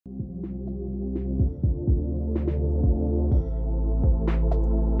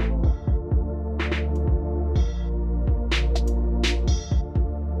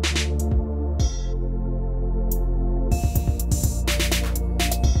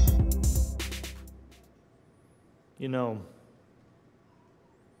You know,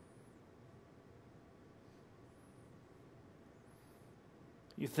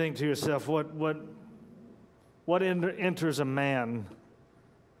 you think to yourself, what enters a man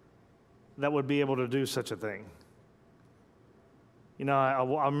that would be able to do such a thing? You know,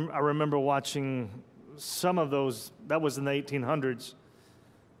 I remember watching some of those, that was in the 1800s,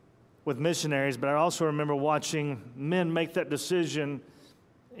 with missionaries, but I also remember watching men make that decision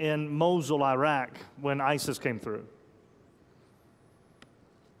in Mosul, Iraq, when ISIS came through.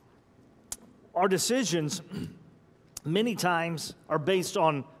 Our decisions many times are based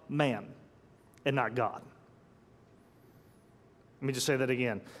on man and not God. Let me just say that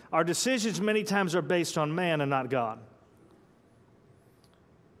again. Our decisions many times are based on man and not God.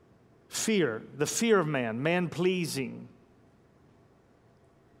 Fear, the fear of man pleasing.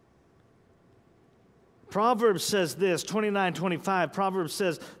 Proverbs says this, 29:25, Proverbs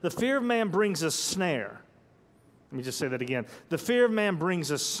says, the fear of man brings a snare. Let me just say that again. The fear of man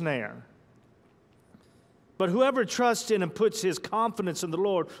brings a snare. But whoever trusts in and puts his confidence in the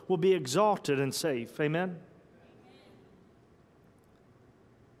Lord will be exalted and safe. Amen?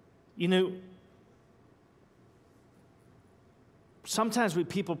 You know, sometimes we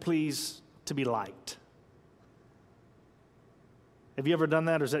people please to be liked. Have you ever done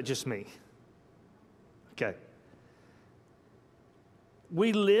that, or is that just me? Okay.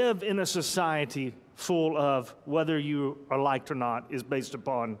 We live in a society full of whether you are liked or not is based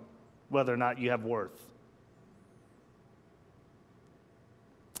upon whether or not you have worth.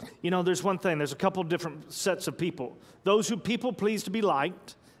 You know, there's one thing. There's a couple different sets of people. Those who people please to be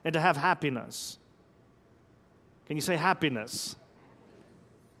liked and to have happiness. Can you say happiness?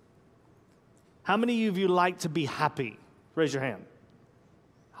 How many of you like to be happy? Raise your hand.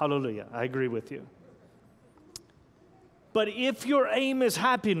 Hallelujah. I agree with you. But if your aim is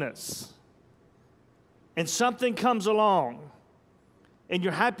happiness and something comes along and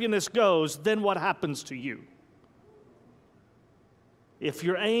your happiness goes, then what happens to you? If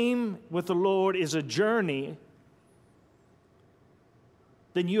your aim with the Lord is a journey,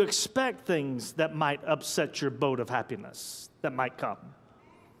 then you expect things that might upset your boat of happiness that might come.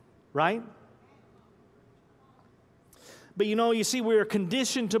 Right? But you see, we are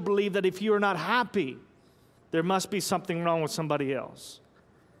conditioned to believe that if you are not happy, there must be something wrong with somebody else.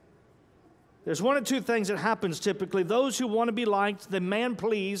 There's one or two things that happens typically. Those who want to be liked, they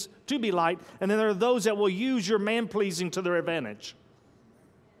man-please to be liked, and then there are those that will use your man-pleasing to their advantage.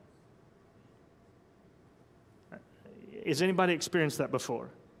 Has anybody experienced that before?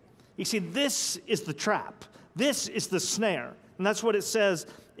 You see, this is the trap. This is the snare. And that's what it says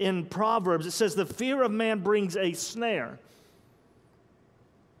in Proverbs. It says, the fear of man brings a snare.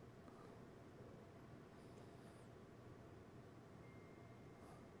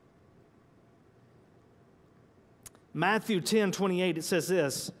 Matthew 10:28, it says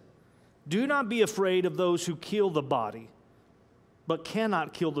this, do not be afraid of those who kill the body, but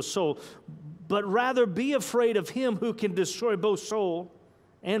cannot kill the soul, but rather be afraid of him who can destroy both soul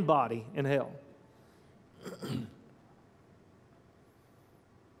and body in hell.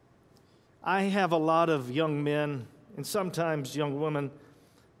 I have a lot of young men and sometimes young women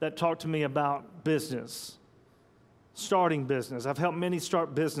that talk to me about business, starting business. I've helped many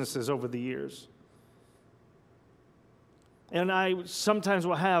start businesses over the years. And I sometimes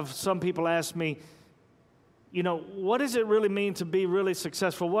will have some people ask me, what does it really mean to be really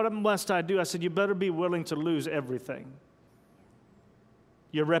successful? What must I do? I said, you better be willing to lose everything.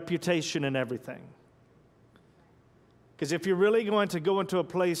 Your reputation and everything. Because if you're really going to go into a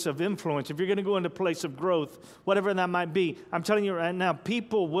place of influence, if you're going to go into a place of growth, whatever that might be, I'm telling you right now,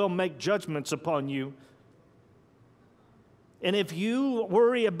 people will make judgments upon you. And if you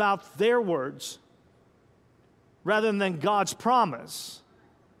worry about their words rather than God's promise,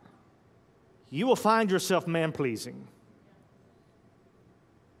 you will find yourself man-pleasing.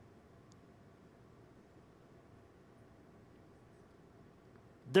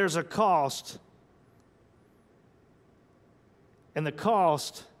 There's a cost, and the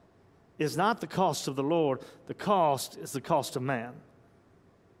cost is not the cost of the Lord. The cost is the cost of man.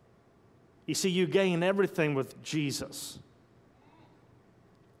 You see, you gain everything with Jesus.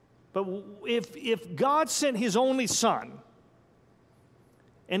 But if God sent his only son,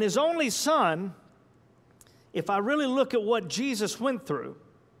 and his only son, if I really look at what Jesus went through,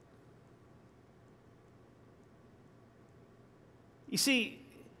 you see,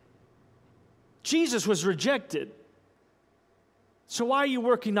 Jesus was rejected. So why are you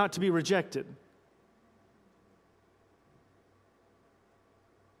working not to be rejected?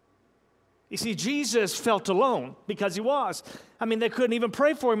 You see, Jesus felt alone because he was. I mean, they couldn't even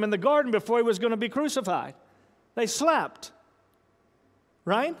pray for him in the garden before he was going to be crucified. They slept.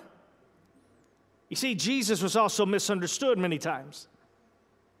 Right? You see, Jesus was also misunderstood many times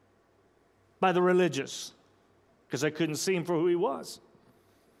by the religious because they couldn't see him for who he was.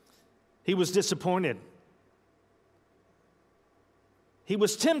 He was disappointed. He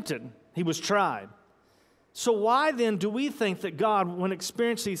was tempted. He was tried. So why then do we think that God, when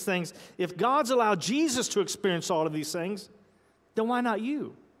experiencing these things, if God's allowed Jesus to experience all of these things, then why not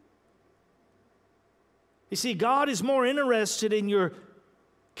you? You see, God is more interested in your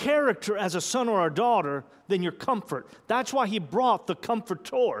character as a son or a daughter than your comfort. That's why he brought the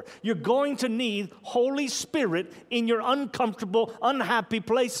Comforter. You're going to need Holy Spirit in your uncomfortable, unhappy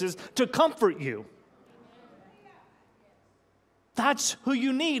places to comfort you. That's who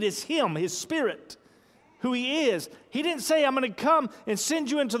you need, is him, his Spirit, who he is. He didn't say, I'm going to come and send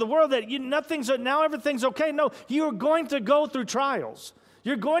you into the world that now everything's okay. No, you're going to go through trials.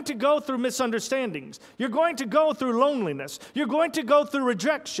 You're going to go through misunderstandings. You're going to go through loneliness. You're going to go through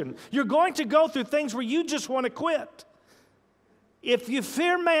rejection. You're going to go through things where you just want to quit. If you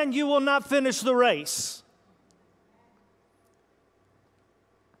fear man, you will not finish the race.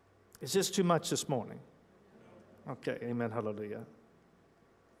 Is this too much this morning? Okay, amen, hallelujah.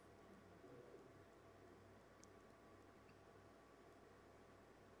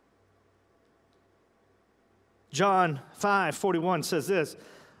 John 5:41 says this,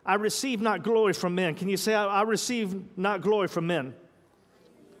 I receive not glory from men. Can you say, I receive not glory from men?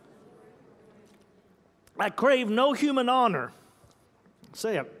 I crave no human honor.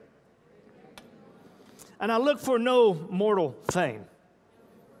 Say it. And I look for no mortal fame.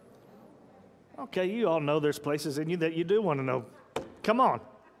 Okay, you all know there's places in you that you do want to know. Come on.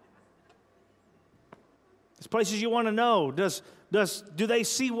 There's places you want to know. Do they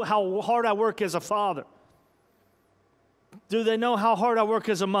see how hard I work as a father? Do they know how hard I work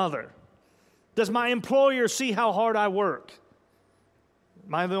as a mother? Does my employer see how hard I work?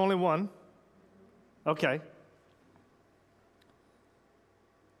 Am I the only one? Okay.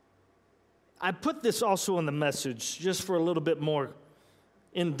 I put this also in the message just for a little bit more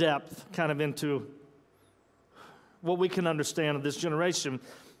in depth, kind of into what we can understand of this generation.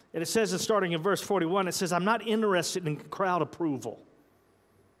 And it says, starting in verse 41, it says, I'm not interested in crowd approval.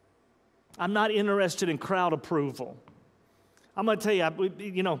 I'm not interested in crowd approval. I'm going to tell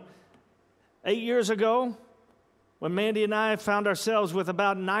you, 8 years ago, when Mandy and I found ourselves with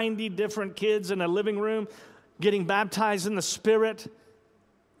about 90 different kids in a living room getting baptized in the Spirit,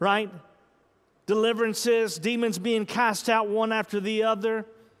 right? Deliverances, demons being cast out one after the other,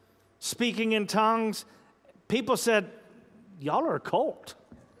 speaking in tongues. People said, y'all are a cult.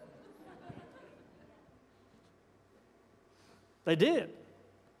 They did.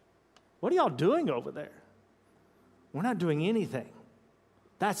 What are y'all doing over there? We're not doing anything.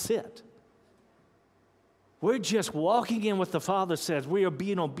 That's it. We're just walking in what the Father says. We are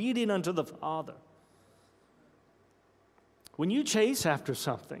being obedient unto the Father. When you chase after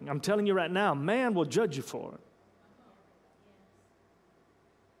something, I'm telling you right now, man will judge you for it.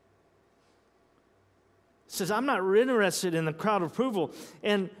 It says, I'm not interested in the crowd approval.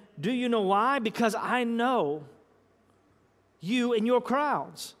 And do you know why? Because I know you and your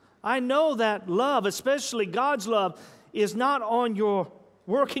crowds. I know that love, especially God's love, is not on your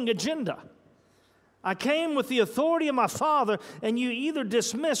working agenda. I came with the authority of my Father, and you either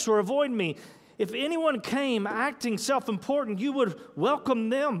dismiss or avoid me. If anyone came acting self-important, you would welcome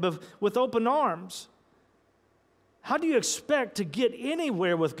them with open arms. How do you expect to get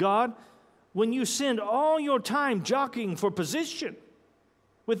anywhere with God when you spend all your time jockeying for position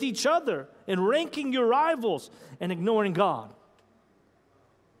with each other and ranking your rivals and ignoring God?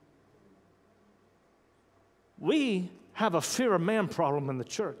 We have a fear of man problem in the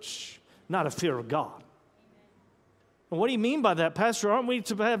church, not a fear of God. And what do you mean by that, Pastor? Aren't we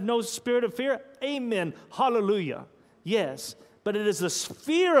to have no spirit of fear? Amen. Hallelujah. Yes. But it is the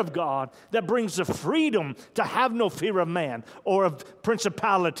fear of God that brings the freedom to have no fear of man or of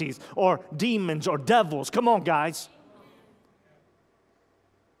principalities or demons or devils. Come on, guys.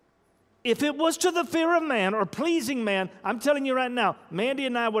 If it was to the fear of man or pleasing man, I'm telling you right now, Mandy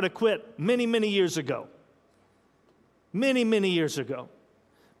and I would have quit many, many years ago. Many, many years ago.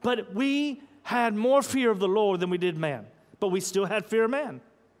 But we had more fear of the Lord than we did man. But we still had fear of man.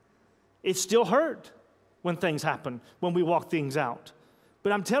 It still hurt when things happen, when we walk things out.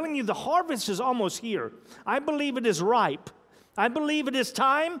 But I'm telling you, the harvest is almost here. I believe it is ripe. I believe it is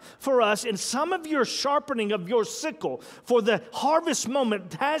time for us, and some of your sharpening of your sickle for the harvest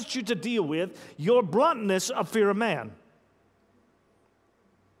moment has you to deal with your bluntness of fear of man.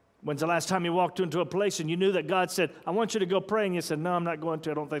 When's the last time you walked into a place and you knew that God said, I want you to go pray, and you said, no, I'm not going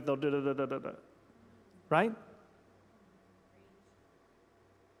to. I don't think they'll do it. Right?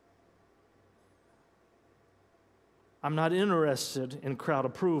 I'm not interested in crowd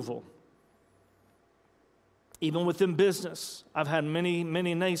approval. Even within business, I've had many,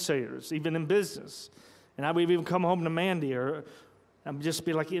 many naysayers, even in business. And I would even come home to Mandy, or I'd just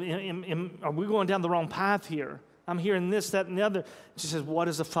be like, are we going down the wrong path here? I'm hearing this, that, and the other. She says, what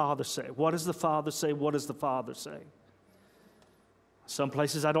does the Father say? What does the Father say? What does the Father say? Some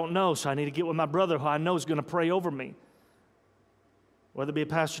places I don't know, so I need to get with my brother who I know is going to pray over me. Whether it be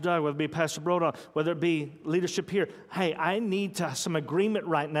Pastor Doug, whether it be Pastor Broda, whether it be leadership here. Hey, I need to have some agreement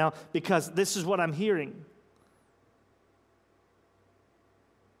right now because this is what I'm hearing.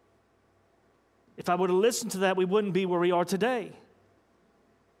 If I would have listened to that, we wouldn't be where we are today.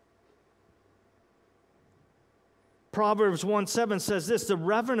 Proverbs 1:7 says this, the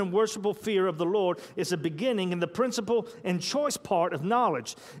reverent and worshipful fear of the Lord is the beginning and the principal and choice part of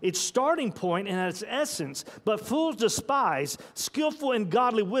knowledge. Its starting point and its essence, but fools despise skillful and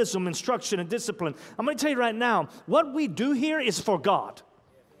godly wisdom, instruction, and discipline. I'm going to tell you right now, what we do here is for God.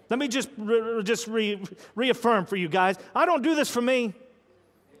 Let me just reaffirm for you guys. I don't do this for me.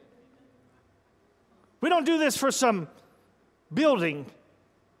 We don't do this for some building.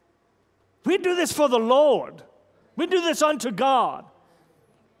 We do this for the Lord. We do this unto God.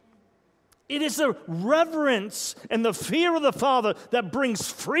 It is the reverence and the fear of the Father that brings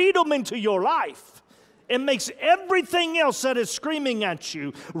freedom into your life and makes everything else that is screaming at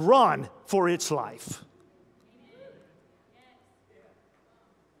you run for its life.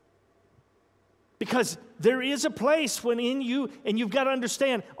 Because there is a place when in you, and you've got to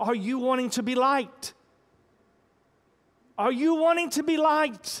understand, are you wanting to be liked? Are you wanting to be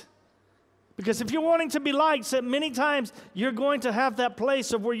liked? Because if you're wanting to be liked, so many times you're going to have that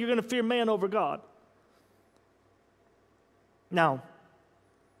place of where you're going to fear man over God. Now,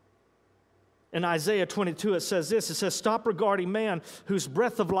 in Isaiah 22, it says this. It says, stop regarding man whose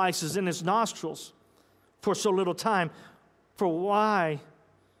breath of life is in his nostrils for so little time. For why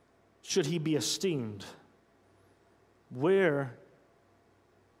should he be esteemed? Where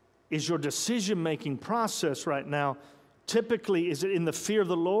is your decision-making process right now? Typically, is it in the fear of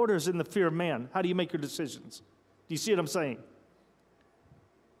the Lord or is it in the fear of man? How do you make your decisions? Do you see what I'm saying?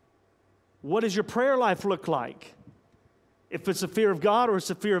 What does your prayer life look like? If it's the fear of God or it's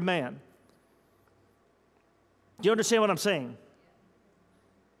the fear of man? Do you understand what I'm saying?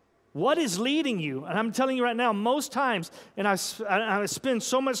 What is leading you? And I'm telling you right now, most times, and I spend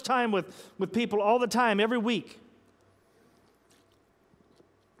so much time with people all the time, every week.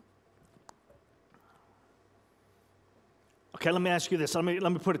 Okay, let me ask you this. Let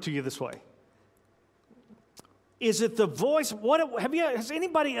me put it to you this way. Is it the voice? Has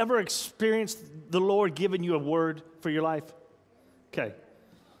anybody ever experienced the Lord giving you a word for your life? Okay.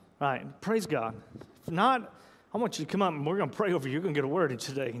 All right. Praise God. If not, I want you to come up and we're going to pray over you. You're going to get a word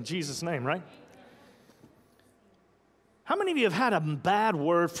today in Jesus' name, right? How many of you have had a bad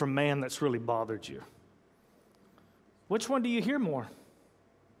word from man that's really bothered you? Which one do you hear more?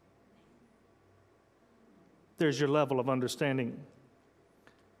 There's your level of understanding. Do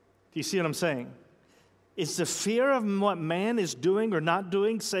you see what I'm saying? Is the fear of what man is doing or not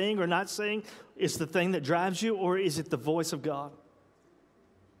doing, saying or not saying, is the thing that drives you, or is it the voice of God?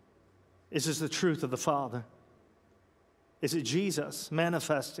 Is this the truth of the Father? Is it Jesus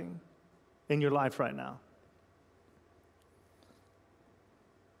manifesting in your life right now?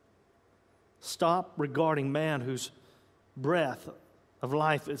 Stop regarding man whose breath of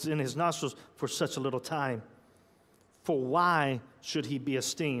life is in his nostrils for such a little time. For why should he be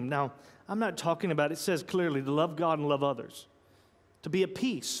esteemed? Now, I'm not talking about, it says clearly to love God and love others. To be at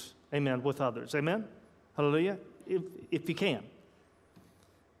peace, amen, with others. Amen? Hallelujah? If you can.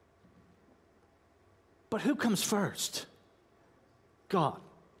 But who comes first? God.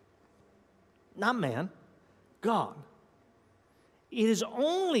 Not man. God. It is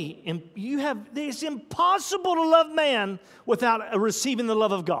only, it's impossible to love man without receiving the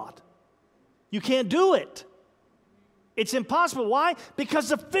love of God. You can't do it. It's impossible. Why? Because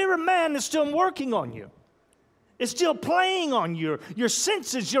the fear of man is still working on you. It's still playing on your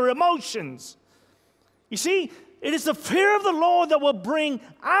senses, your emotions. You see, it is the fear of the Lord that will bring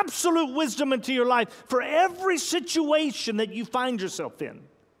absolute wisdom into your life for every situation that you find yourself in.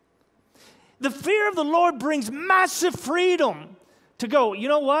 The fear of the Lord brings massive freedom to go, you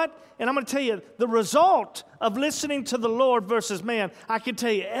know what? And I'm going to tell you, the result of listening to the Lord versus man, I can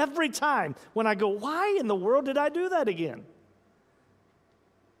tell you every time when I go, why in the world did I do that again?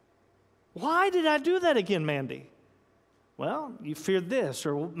 Why did I do that again, Mandy? Well, you feared this.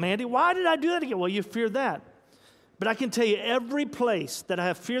 Or, Mandy, why did I do that again? Well, you feared that. But I can tell you, every place that I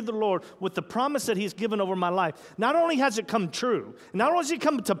have feared the Lord with the promise that He's given over my life, not only has it come true, not only has it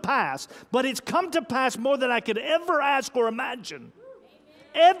come to pass, but it's come to pass more than I could ever ask or imagine.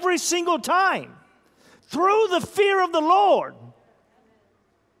 Amen. Every single time. Through the fear of the Lord.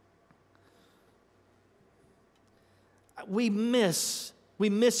 We miss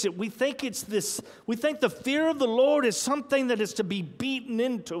it. We think the fear of the Lord is something that is to be beaten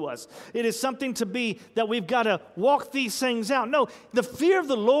into us. It is something to be that we've got to walk these things out. No, the fear of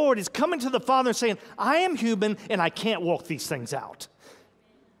the Lord is coming to the Father and saying, I am human and I can't walk these things out.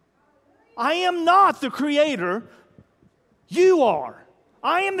 I am not the creator. You are.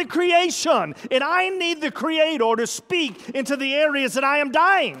 I am the creation, and I need the Creator to speak into the areas that I am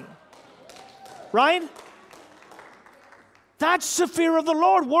dying. Right? That's the fear of the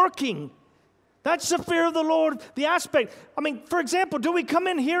Lord working. That's the fear of the Lord, the aspect. I mean, for example, do we come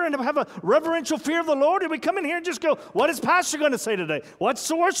in here and have a reverential fear of the Lord? Do we come in here and just go, what is Pastor going to say today? What's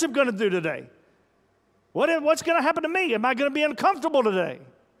the worship going to do today? What's going to happen to me? Am I going to be uncomfortable today?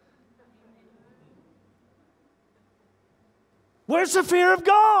 Where's the fear of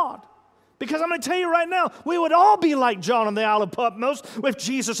God? Because I'm going to tell you right now, we would all be like John on the Isle of Patmos if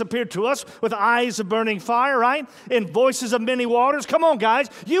Jesus appeared to us with eyes of burning fire, right? And voices of many waters. Come on, guys.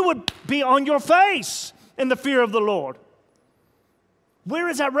 You would be on your face in the fear of the Lord. Where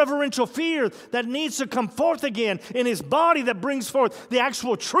is that reverential fear that needs to come forth again in His body that brings forth the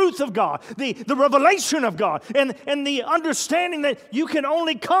actual truth of God, the revelation of God, and the understanding that you can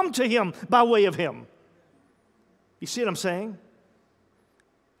only come to Him by way of Him? You see what I'm saying?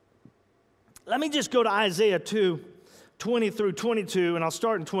 Let me just go to Isaiah 2, 20 through 22, and I'll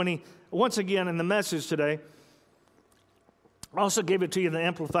start in 20 once again in the message today. I also gave it to you in the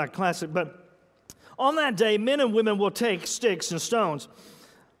Amplified Classic. But on that day, men and women will take sticks and stones.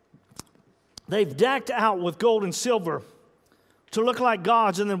 They've decked out with gold and silver to look like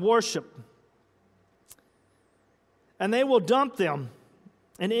gods and then worship. And they will dump them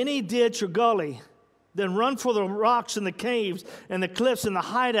in any ditch or gully, then run for the rocks and the caves and the cliffs and the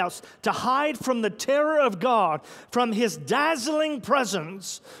hideouts to hide from the terror of God, from His dazzling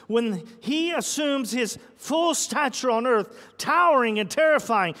presence when He assumes His full stature on earth, towering and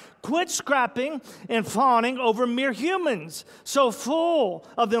terrifying. Quit scrapping and fawning over mere humans, so full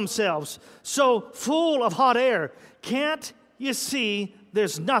of themselves, so full of hot air. Can't you see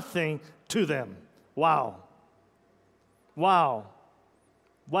there's nothing to them? Wow. Wow.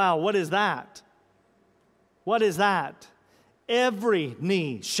 Wow, what is that? What is that? Every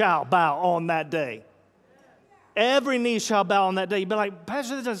knee shall bow on that day. Every knee shall bow on that day. You'd be like,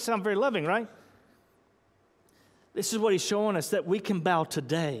 Pastor, this doesn't sound very loving, right? This is what He's showing us, that we can bow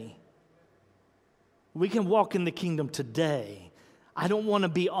today. We can walk in the kingdom today. I don't want to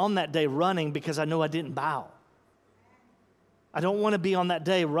be on that day running because I know I didn't bow. I don't want to be on that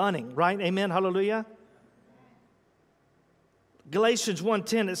day running, right? Amen, hallelujah. Galatians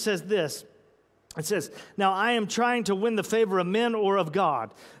 1:10, it says this. It says, now I am trying to win the favor of men or of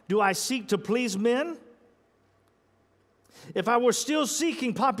God. Do I seek to please men? If I were still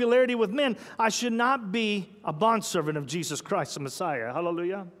seeking popularity with men, I should not be a bondservant of Jesus Christ, the Messiah.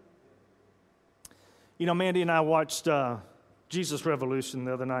 Hallelujah. You know, Mandy and I watched Jesus Revolution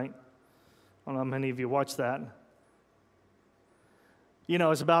the other night. I don't know how many of you watched that. You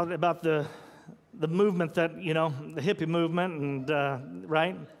know, it's about the movement that, you know, the hippie movement, and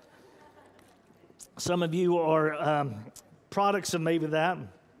right? Some of you are products of maybe that.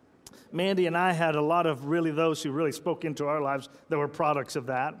 Mandy and I had a lot of really those who really spoke into our lives that were products of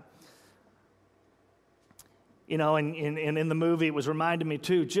that. You know, and in the movie, it was reminding me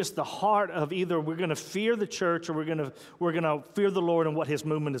too, just the heart of either we're going to fear the church or we're going to fear the Lord and what His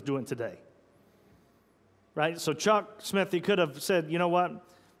movement is doing today. Right? So Chuck Smith, he could have said, you know what?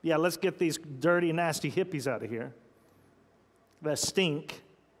 Yeah, let's get these dirty, nasty hippies out of here that stink.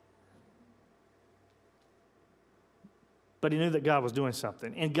 But he knew that God was doing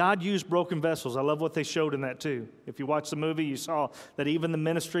something. And God used broken vessels. I love what they showed in that too. If you watch the movie, you saw that even the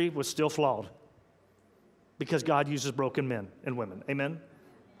ministry was still flawed. Because God uses broken men and women. Amen?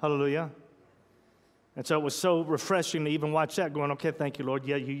 Hallelujah. And so it was so refreshing to even watch that going, okay, thank you, Lord.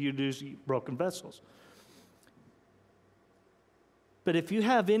 Yeah, you use broken vessels. But if you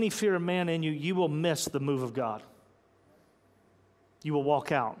have any fear of man in you, you will miss the move of God. You will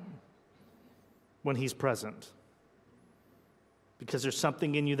walk out when He's present. Because there's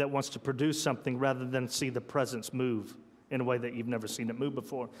something in you that wants to produce something rather than see the presence move in a way that you've never seen it move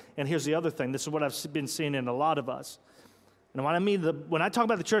before. And here's the other thing. This is what I've been seeing in a lot of us. And when I talk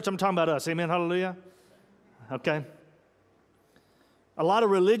about the church, I'm talking about us. Amen, hallelujah? Okay? A lot of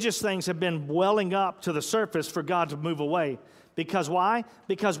religious things have been welling up to the surface for God to move away. Because why?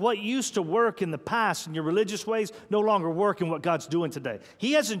 Because what used to work in the past in your religious ways no longer work in what God's doing today.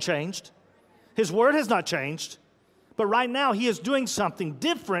 He hasn't changed. His word has not changed. But right now, he is doing something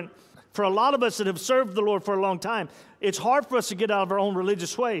different for a lot of us that have served the Lord for a long time. It's hard for us to get out of our own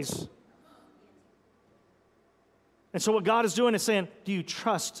religious ways. And so what God is doing is saying, do you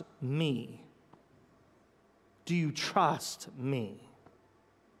trust me? Do you trust me?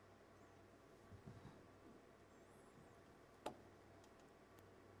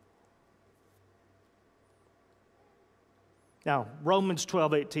 Now, Romans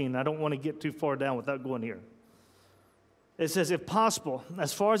 12:18, I don't want to get too far down without going here. It says, if possible,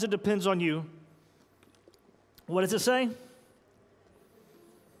 as far as it depends on you, what does it say?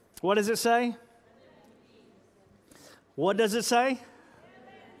 What does it say? What does it say?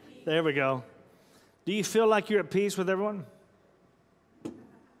 There we go. Do you feel like you're at peace with everyone?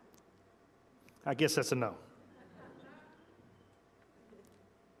 I guess that's a no.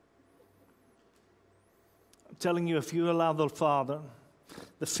 I'm telling you, if you allow the Father,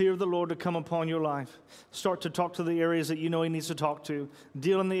 the fear of the Lord to come upon your life, start to talk to the areas that you know he needs to talk to,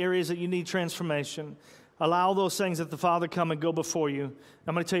 deal in the areas that you need transformation, allow those things that the Father come and go before you.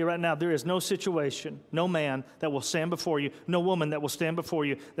 I'm going to tell you right now, there is no situation, no man that will stand before you, no woman that will stand before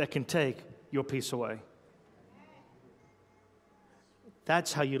you that can take your peace away.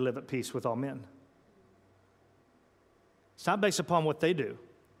 That's how you live at peace with all men. It's not based upon what they do.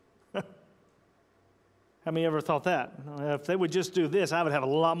 How many ever thought that? If they would just do this, I would have a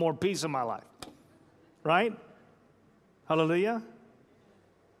lot more peace in my life. Right? Hallelujah?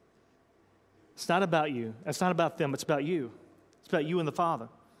 It's not about you. It's not about them. It's about you. It's about you and the Father.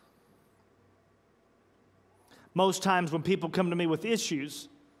 Most times when people come to me with issues,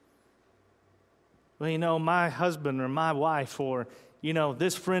 well, you know, my husband or my wife or, you know,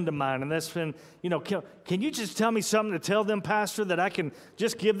 this friend of mine and this friend, you know, can you just tell me something to tell them, Pastor, that I can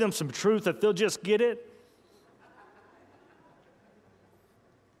just give them some truth that they'll just get it?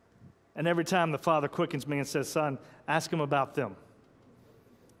 And every time the Father quickens me and says, son, ask them about them.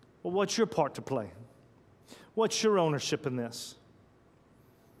 Well, what's your part to play? What's your ownership in this?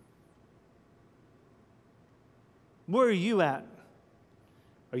 Where are you at?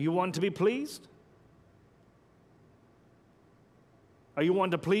 Are you wanting to be pleased? Are you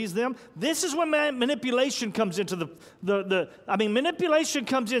wanting to please them? This is when manipulation comes into manipulation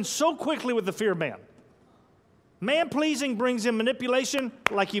comes in so quickly with the fear of man. Man-pleasing brings in manipulation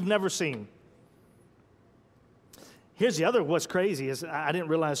like you've never seen. Here's the other, what's crazy is I didn't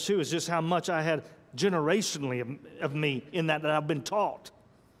realize too, is just how much I had generationally of me in that I've been taught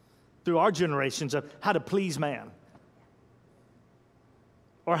through our generations of how to please man.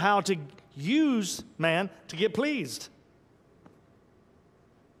 Or how to use man to get pleased.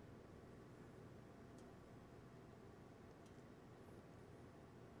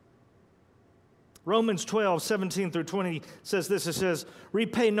 Romans 12:17-20 says this. It says,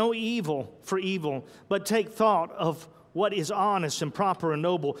 repay no evil for evil, but take thought of what is honest and proper and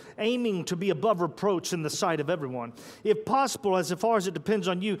noble, aiming to be above reproach in the sight of everyone. If possible, as far as it depends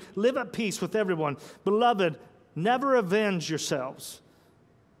on you, live at peace with everyone. Beloved, never avenge yourselves,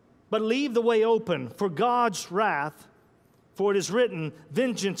 but leave the way open for God's wrath, for it is written,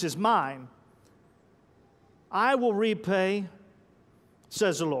 vengeance is mine. I will repay,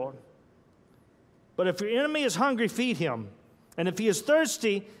 says the Lord. But if your enemy is hungry, feed him. And if he is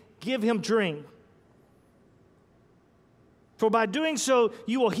thirsty, give him drink. For by doing so,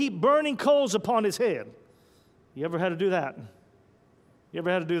 you will heap burning coals upon his head. You ever had to do that? You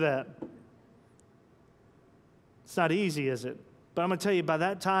ever had to do that? It's not easy, is it? But I'm going to tell you, by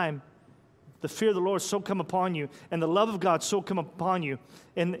that time, the fear of the Lord so come upon you, and the love of God so come upon you,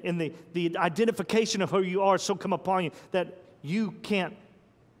 and the identification of who you are so come upon you, that you can't.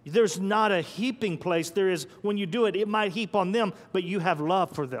 There's not a heaping place. There is, when you do it, it might heap on them, but you have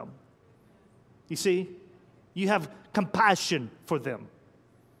love for them. You see? You have compassion for them.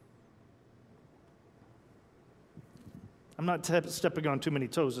 I'm not stepping on too many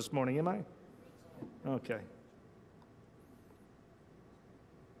toes this morning, am I? Okay.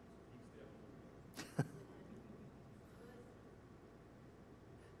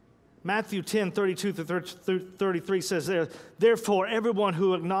 Matthew 10:32-33 says, therefore, everyone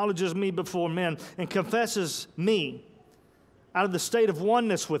who acknowledges me before men and confesses me out of the state of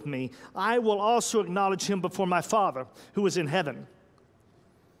oneness with me, I will also acknowledge him before my Father who is in heaven.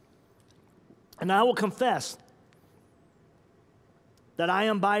 And I will confess that I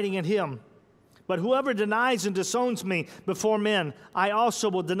am abiding in him But whoever denies and disowns me before men, I also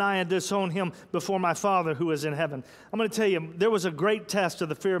will deny and disown him before my Father who is in heaven. I'm going to tell you, there was a great test of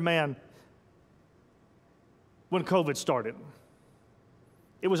the fear of man when COVID started.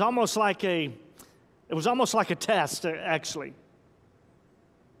 It was almost like a test, actually.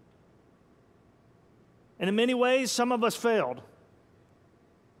 And in many ways, some of us failed.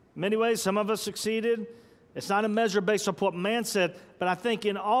 In many ways, some of us succeeded. It's not a measure based on what man said, but I think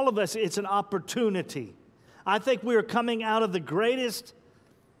in all of us, it's an opportunity. I think we are coming out of the greatest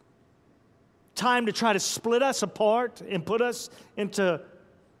time to try to split us apart and put us into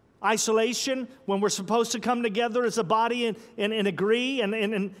isolation when we're supposed to come together as a body and agree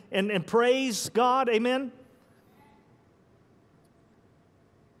and praise God. Amen?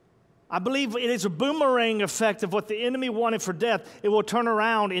 I believe it is a boomerang effect of what the enemy wanted for death. It will turn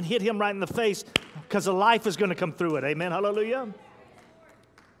around and hit him right in the face because a life is going to come through it. Amen? Hallelujah.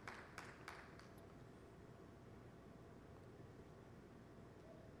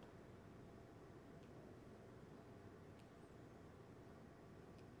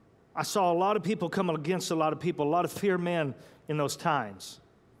 I saw a lot of people come against a lot of people, a lot of fear men in those times.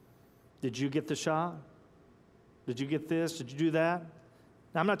 Did you get the shot? Did you get this? Did you do that?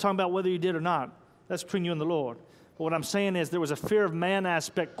 Now, I'm not talking about whether you did or not. That's between you and the Lord. But what I'm saying is there was a fear of man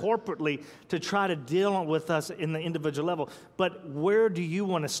aspect corporately to try to deal with us in the individual level. But where do you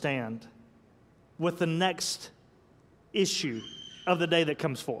want to stand with the next issue of the day that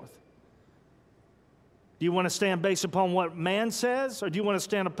comes forth? Do you want to stand based upon what man says, or do you want to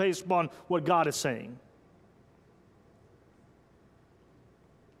stand based upon what God is saying?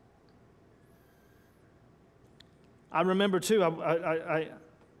 I remember, too,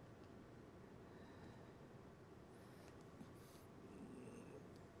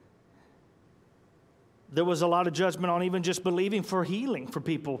 there was a lot of judgment on even just believing for healing for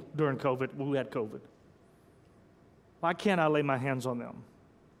people during COVID, who had COVID. Why can't I lay my hands on them?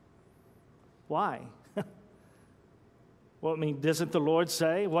 Why? Well, I mean, doesn't the Lord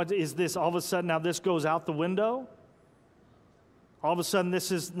say, what is this? All of a sudden, now this goes out the window? All of a sudden,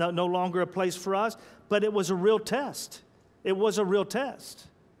 this is no longer a place for us? But it was a real test. It was a real test.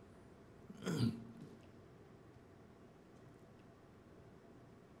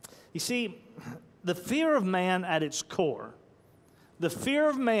 You see, the fear of man at its core,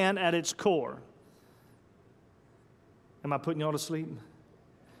 am I putting you all to sleep?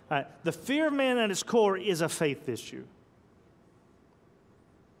 All right. The fear of man at its core is a faith issue.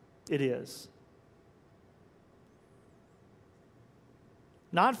 It is.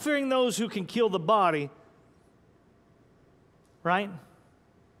 Not fearing those who can kill the body, right?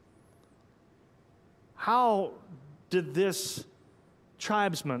 How did this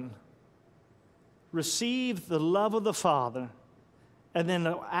tribesman receive the love of the Father and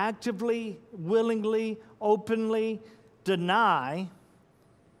then actively, willingly, openly deny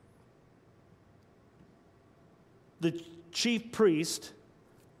the chief priest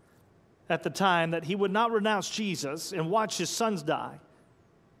at the time that he would not renounce Jesus and watch his sons die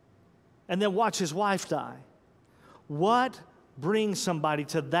and then watch his wife die? What brings somebody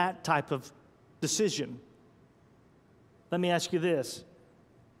to that type of decision? Let me ask you this.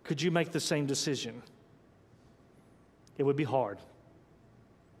 Could you make the same decision? It would be hard,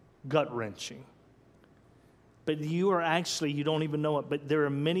 gut-wrenching. But you don't even know it, but there are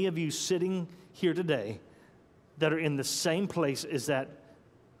many of you sitting here today that are in the same place as that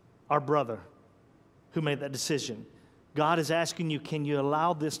our brother who made that decision. God is asking you, can you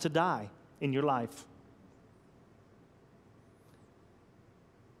allow this to die in your life?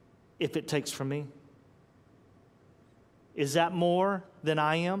 If it takes from me. Is that more than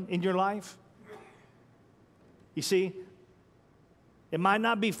I am in your life? You see, it might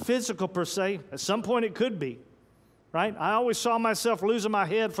not be physical per se. At some point it could be, right? I always saw myself losing my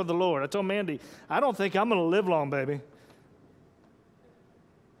head for the Lord. I told Mandy, I don't think I'm going to live long, baby.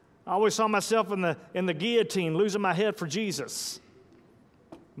 I always saw myself in the guillotine losing my head for Jesus.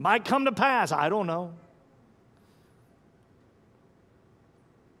 Might come to pass. I don't know.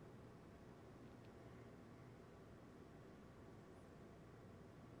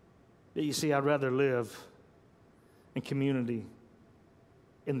 But you see, I'd rather live in community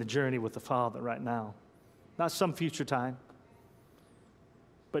in the journey with the Father right now. Not some future time.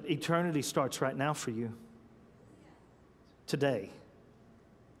 But eternity starts right now for you. Today.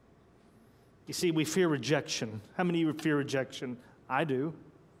 You see, we fear rejection. How many of you fear rejection? I do.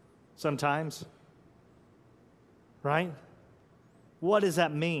 Sometimes. Right? What does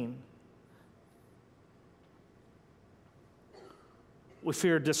that mean? We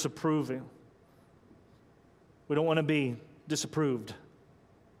fear disapproving. We don't want to be disapproved.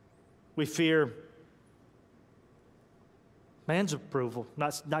 We fear man's approval,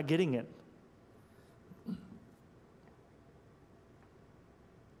 not getting it.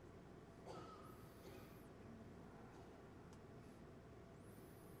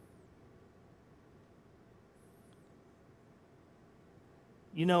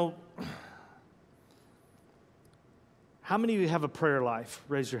 You know, how many of you have a prayer life?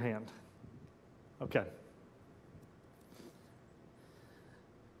 Raise your hand. Okay.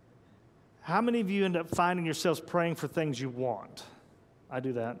 How many of you end up finding yourselves praying for things you want? I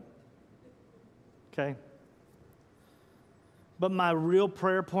do that. Okay? But my real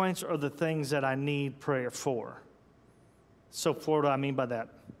prayer points are the things that I need prayer for. So what do I mean by that?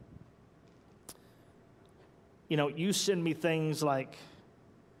 You know, you send me things like,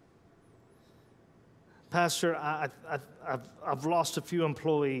 Pastor, I've lost a few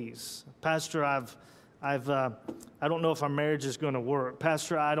employees. Pastor, I don't know if our marriage is going to work.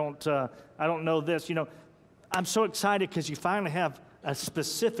 Pastor, I don't know this. You know, I'm so excited because you finally have a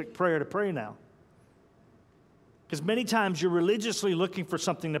specific prayer to pray now. Because many times you're religiously looking for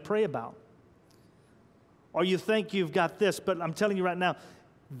something to pray about. Or you think you've got this, but I'm telling you right now,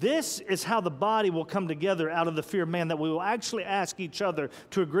 this is how the body will come together out of the fear of man, that we will actually ask each other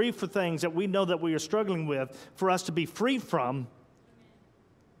to agree for things that we know that we are struggling with for us to be free from.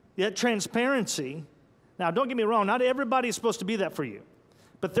 Yet transparency. Now, don't get me wrong, not everybody is supposed to be that for you.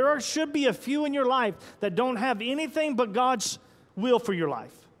 But there should be a few in your life that don't have anything but God's will for your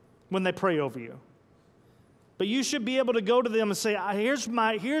life when they pray over you. But you should be able to go to them and say, here's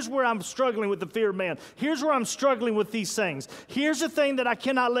where I'm struggling with the fear of man. Here's where I'm struggling with these things. Here's the thing that I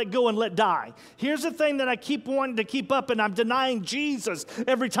cannot let go and let die. Here's the thing that I keep wanting to keep up, and I'm denying Jesus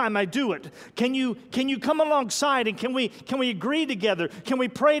every time I do it. Can you come alongside, and can we agree together? Can we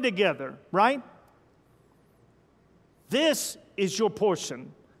pray together, right? This is your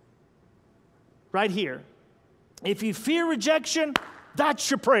portion right here. If you fear rejection, that's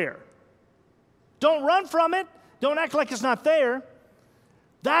your prayer. Don't run from it. Don't act like it's not there.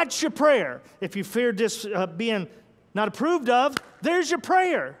 That's your prayer. If you fear being not approved of, there's your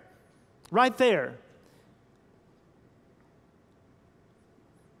prayer right there.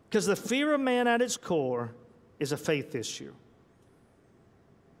 Because the fear of man at its core is a faith issue.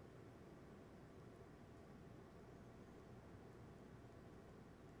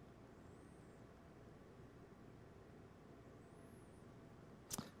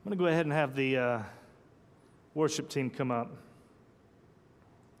 I'm going to go ahead and have the worship team come up.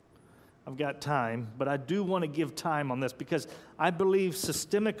 I've got time, but I do want to give time on this because I believe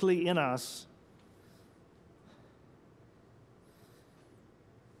systemically in us,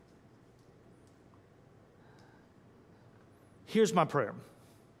 here's my prayer.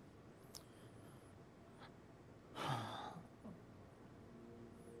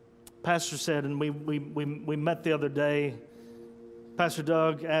 Pastor said, and we met the other day, Pastor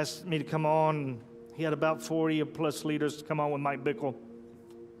Doug asked me to come on. He had about 40 plus leaders to come on with Mike Bickle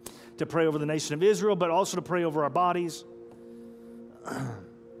to pray over the nation of Israel, but also to pray over our bodies.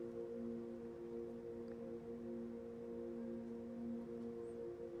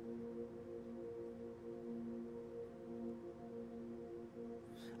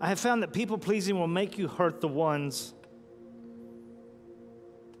 I have found that people-pleasing will make you hurt the ones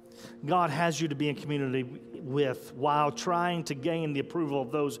God has you to be in community with while trying to gain the approval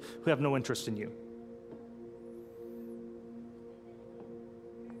of those who have no interest in you.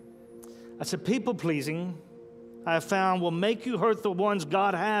 I said, people-pleasing, I have found, will make you hurt the ones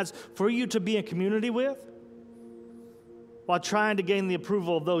God has for you to be in community with while trying to gain the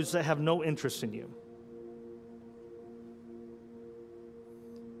approval of those that have no interest in you.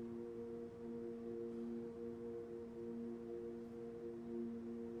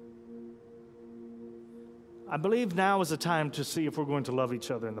 I believe now is the time to see if we're going to love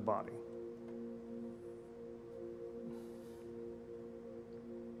each other in the body.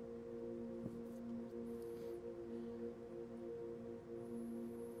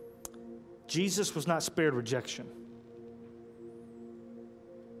 Jesus was not spared rejection.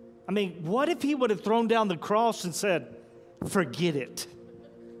 I mean, what if he would have thrown down the cross and said, forget it?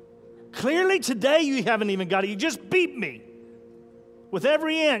 Clearly today you haven't even got it. You just beat me with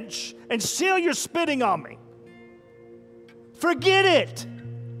every inch, and still you're spitting on me. Forget it.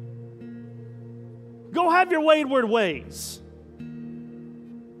 Go have your wayward ways.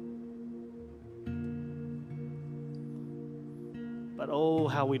 But oh,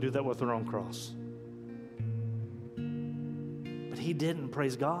 how we do that with our own cross. But he didn't,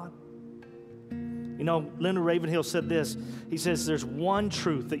 praise God. You know, Leonard Ravenhill said this. He says, there's one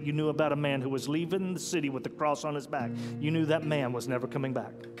truth that you knew about a man who was leaving the city with the cross on his back. You knew that man was never coming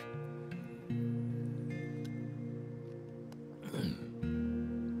back.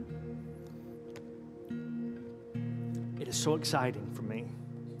 is so exciting for me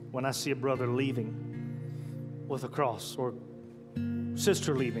when I see a brother leaving with a cross or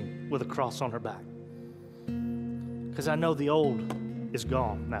sister leaving with a cross on her back. Because I know the old is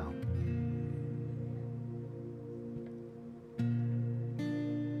gone now.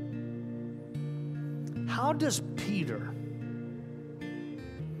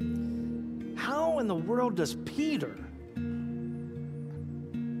 How in the world does Peter,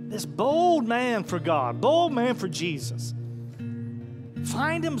 this bold man for God, bold man for Jesus,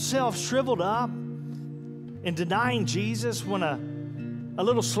 find himself shriveled up and denying Jesus when a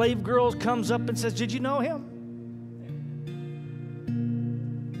little slave girl comes up and says, "Did you know him?"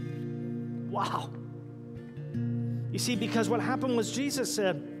 Wow. You see, because what happened was Jesus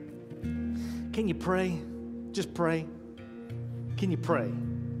said, "Can you pray? Just pray. Can you pray?"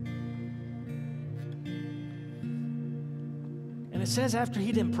 And it says after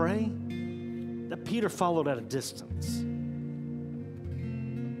he didn't pray, that Peter followed at a distance.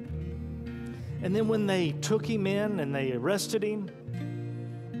 And then when they took him in and they arrested him,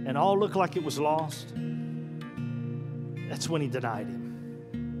 and all looked like it was lost, that's when he denied him.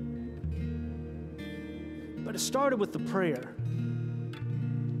 But it started with the prayer.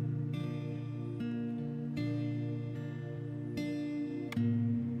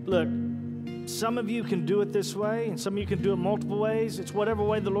 Look, some of you can do it this way, and some of you can do it multiple ways. It's whatever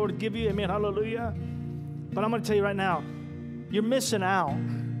way the Lord would give you. Amen, hallelujah. But I'm going to tell you right now, you're missing out.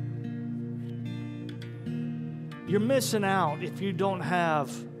 You're missing out if you don't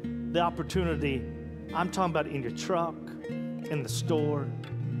have the opportunity. I'm talking about in your truck, in the store,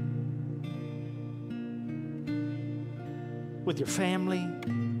 with your family,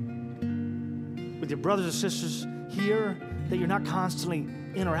 with your brothers and sisters here, that you're not constantly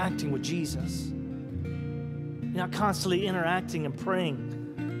interacting with Jesus. You're not constantly interacting and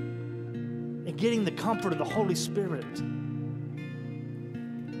praying and getting the comfort of the Holy Spirit.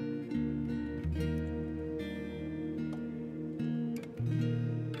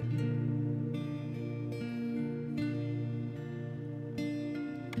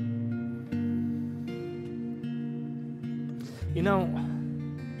 You know,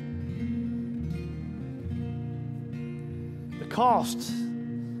 the cost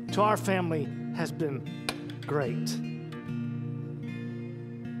to our family has been great.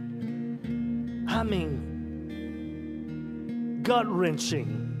 I mean,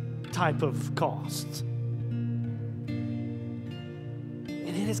 gut-wrenching type of cost. And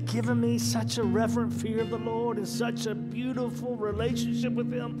it has given me such a reverent fear of the Lord and such a beautiful relationship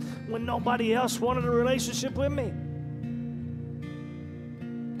with Him when nobody else wanted a relationship with me.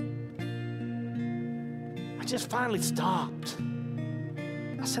 I just finally stopped.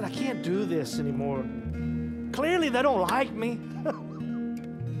 I said, I can't do this anymore. Clearly, they don't like me.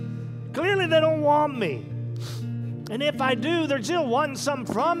 Clearly, they don't want me. And if I do, they're still wanting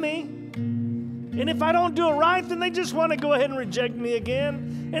something from me. And if I don't do it right, then they just want to go ahead and reject me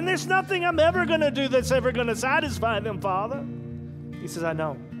again. And there's nothing I'm ever going to do that's ever going to satisfy them, Father. He says, I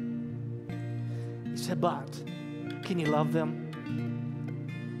know. He said, but can you love them?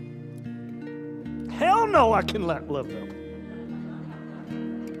 Hell no, I can love them.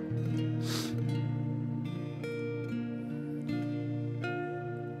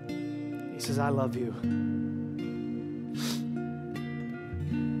 He says, I love you.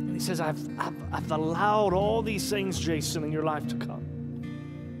 And he says, I've allowed all these things, Jason, in your life to come.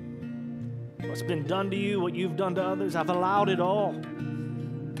 What's been done to you, what you've done to others, I've allowed it all.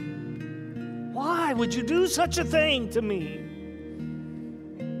 Why would you do such a thing to me?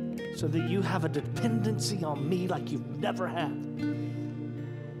 So that you have a dependency on me like you've never had.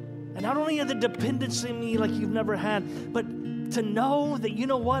 And not only the dependency on me like you've never had, but to know that, you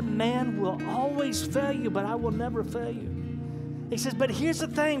know what, man will always fail you, but I will never fail you. He says, but here's the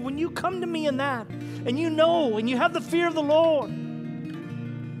thing, when you come to me in that, and you know, and you have the fear of the Lord,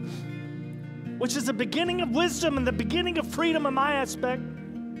 which is the beginning of wisdom and the beginning of freedom in my aspect,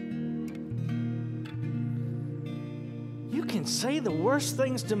 you can say the worst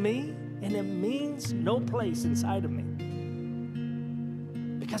things to me, and it means no place inside of me.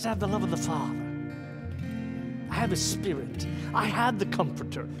 Because I have the love of the Father. I have His Spirit. I have the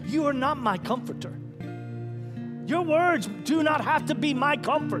Comforter. You are not my comforter. Your words do not have to be my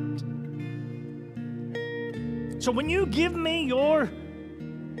comfort. So when you give me your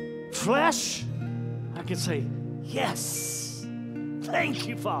flesh, I can say, yes, thank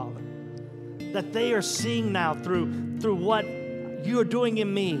you, Father, that they are seeing now through what you're doing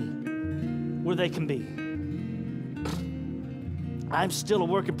in me where they can be. I'm still a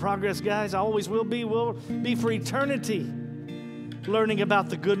work in progress, guys. I always will be for eternity, learning about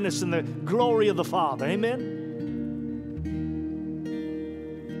the goodness and the glory of the Father. Amen?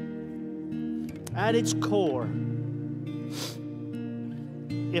 at its core,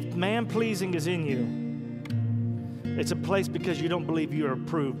 if man-pleasing is in you, it's a place because you don't believe you are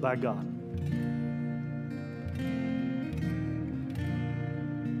approved by God.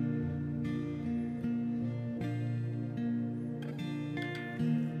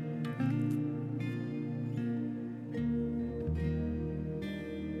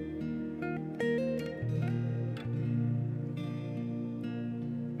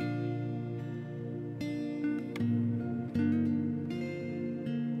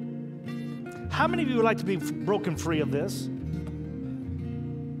 How many of you would like to be broken free of this?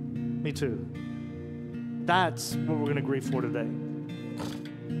 Me too. That's what we're going to agree for today.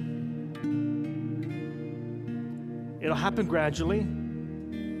 It'll happen gradually,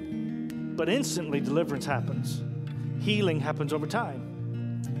 but instantly deliverance happens. Healing happens over time.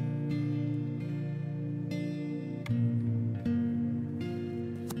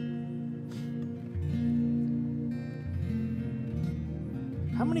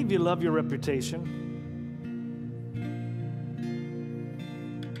 How many of you love your reputation?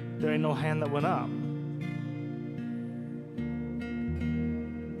 There ain't no hand that went up.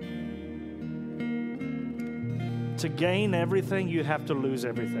 To gain everything, you have to lose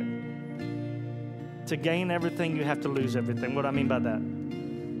everything. To gain everything, you have to lose everything. What do I mean by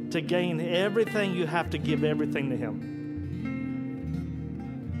that? To gain everything, you have to give everything to Him.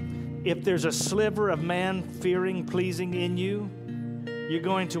 If there's a sliver of man fearing, pleasing in you, you're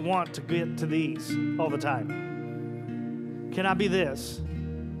going to want to get to these all the time. Can I be this?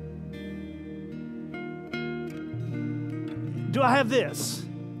 Do I have this?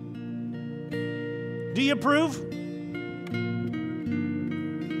 Do you approve?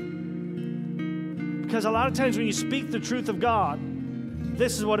 Because a lot of times when you speak the truth of God,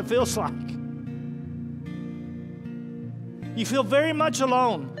 this is what it feels like. You feel very much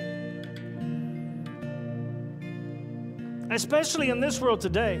alone. Especially in this world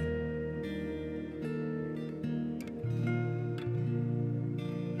today.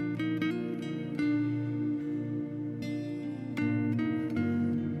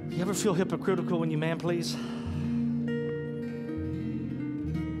 You ever feel hypocritical when you man please?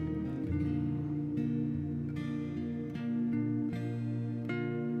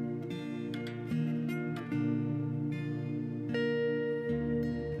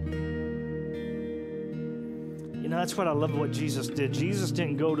 That's what I love what Jesus did. Jesus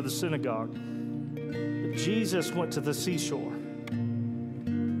didn't go to the synagogue, but Jesus went to the seashore.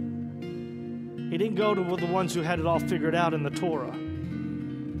 He didn't go to the ones who had it all figured out in the Torah,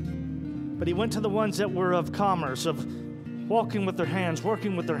 but he went to the ones that were of commerce, of walking with their hands,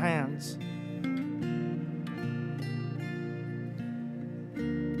 working with their hands.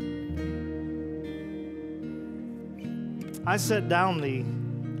 I sat down the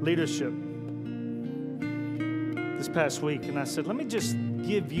leadership this past week, and I said, let me just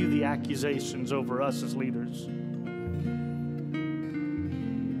give you the accusations over us as leaders.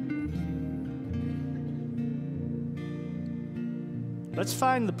 Let's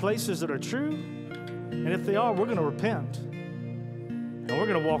find the places that are true, and if they are, we're going to repent, and we're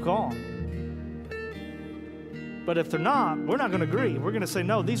going to walk on. But if they're not, we're not going to agree. We're going to say,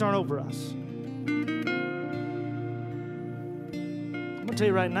 no, these aren't over us. I'm going to tell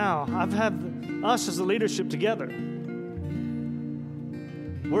you right now, I've had us as the leadership together.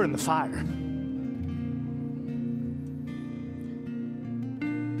 We're in the fire.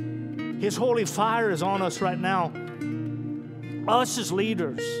 His holy fire is on us right now. Us as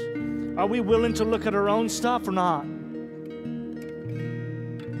leaders, are we willing to look at our own stuff or not?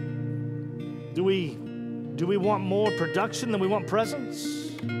 Do we want more production than we want presence?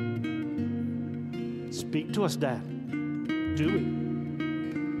 Speak to us, Dad. Do we?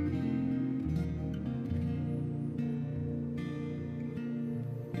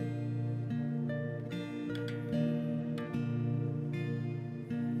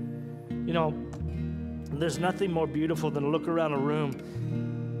 You know, there's nothing more beautiful than to look around a room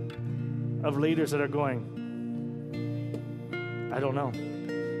of leaders that are going, I don't know.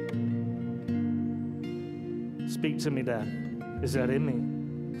 Speak to me, Dad. Is that in me?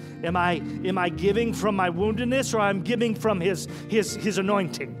 Am I giving from my woundedness, or I'm giving from his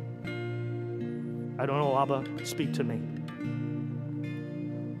anointing? I don't know, Abba. Speak to me.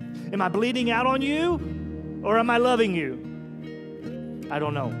 Am I bleeding out on you, or am I loving you? I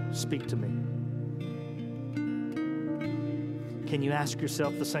don't know. Speak to me. Can you ask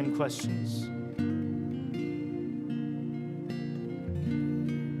yourself the same questions?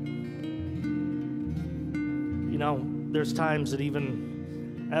 You know, there's times that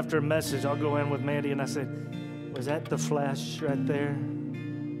even after a message, I'll go in with Mandy and I say, was that the flesh right there?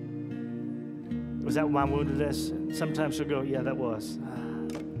 Was that my woundedness? Sometimes she'll go, yeah, that was.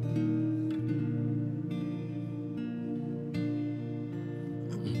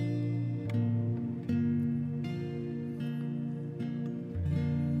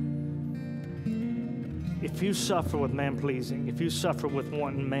 If you suffer with man-pleasing, if you suffer with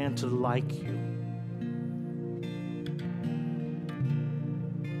wanting man to like you,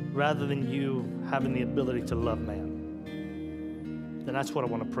 rather than you having the ability to love man, then that's what I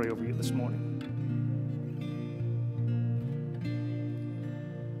want to pray over you this morning.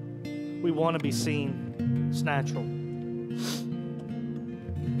 We want to be seen. It's natural.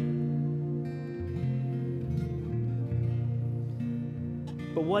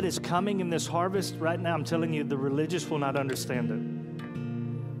 But what is coming in this harvest right now, I'm telling you, the religious will not understand it.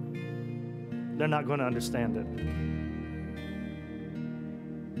 They're not going to understand it.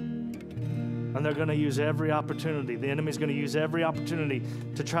 And they're going to use every opportunity. The enemy's going to use every opportunity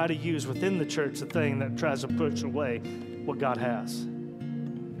to try to use within the church the thing that tries to push away what God has.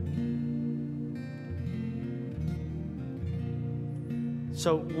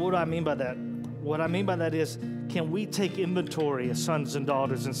 So what do I mean by that? What I mean by that is, can we take inventory as sons and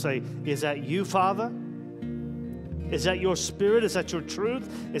daughters and say, is that you, Father? Is that your spirit? Is that your truth?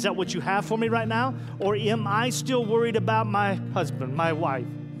 Is that what you have for me right now? Or am I still worried about my husband, my wife?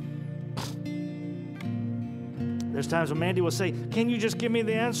 There's times when Mandy will say, can you just give me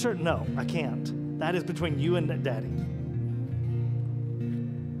the answer? No, I can't. That is between you and Daddy.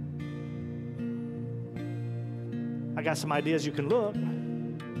 I got some ideas you can look,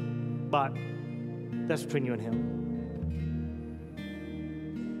 but that's between you and him.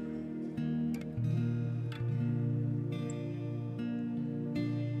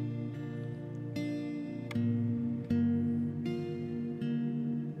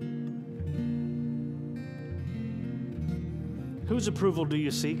 Whose approval do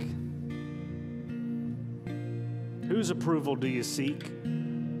you seek? Whose approval do you seek?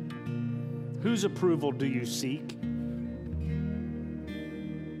 Whose approval do you seek?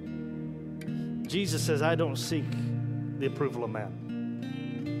 Jesus says, I don't seek the approval of man.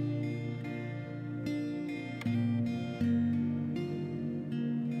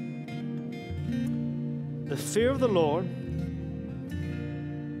 The fear of the Lord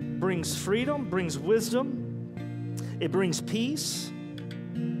brings freedom, brings wisdom, it brings peace.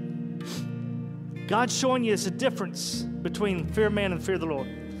 God's showing you there's a difference between fear of man and fear of the Lord.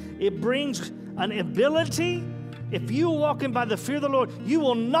 It brings an ability. If you walk in by the fear of the Lord, you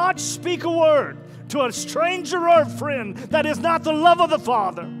will not speak a word to a stranger or a friend that is not the love of the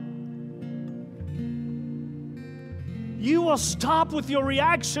Father. You will stop with your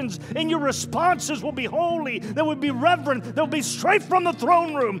reactions, and your responses will be holy. They will be reverent. They'll be straight from the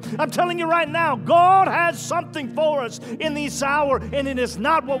throne room. I'm telling you right now, God has something for us in this hour, and it is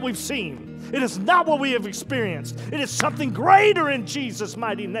not what we've seen. It is not what we have experienced. It is something greater in Jesus'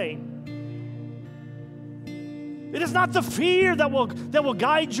 mighty name. It is not the fear that will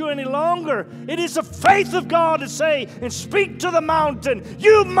guide you any longer. It is the faith of God to say and speak to the mountain,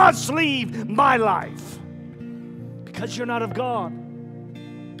 you must leave my life. Because you're not of God.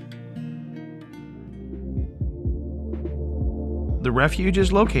 The Refuge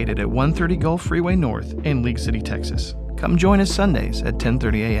is located at 130 Gulf Freeway North in League City, Texas. Come join us Sundays at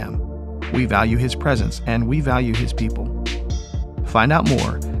 10:30 a.m. We value His presence and we value His people. Find out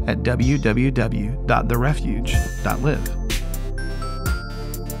more at www.therefuge.live.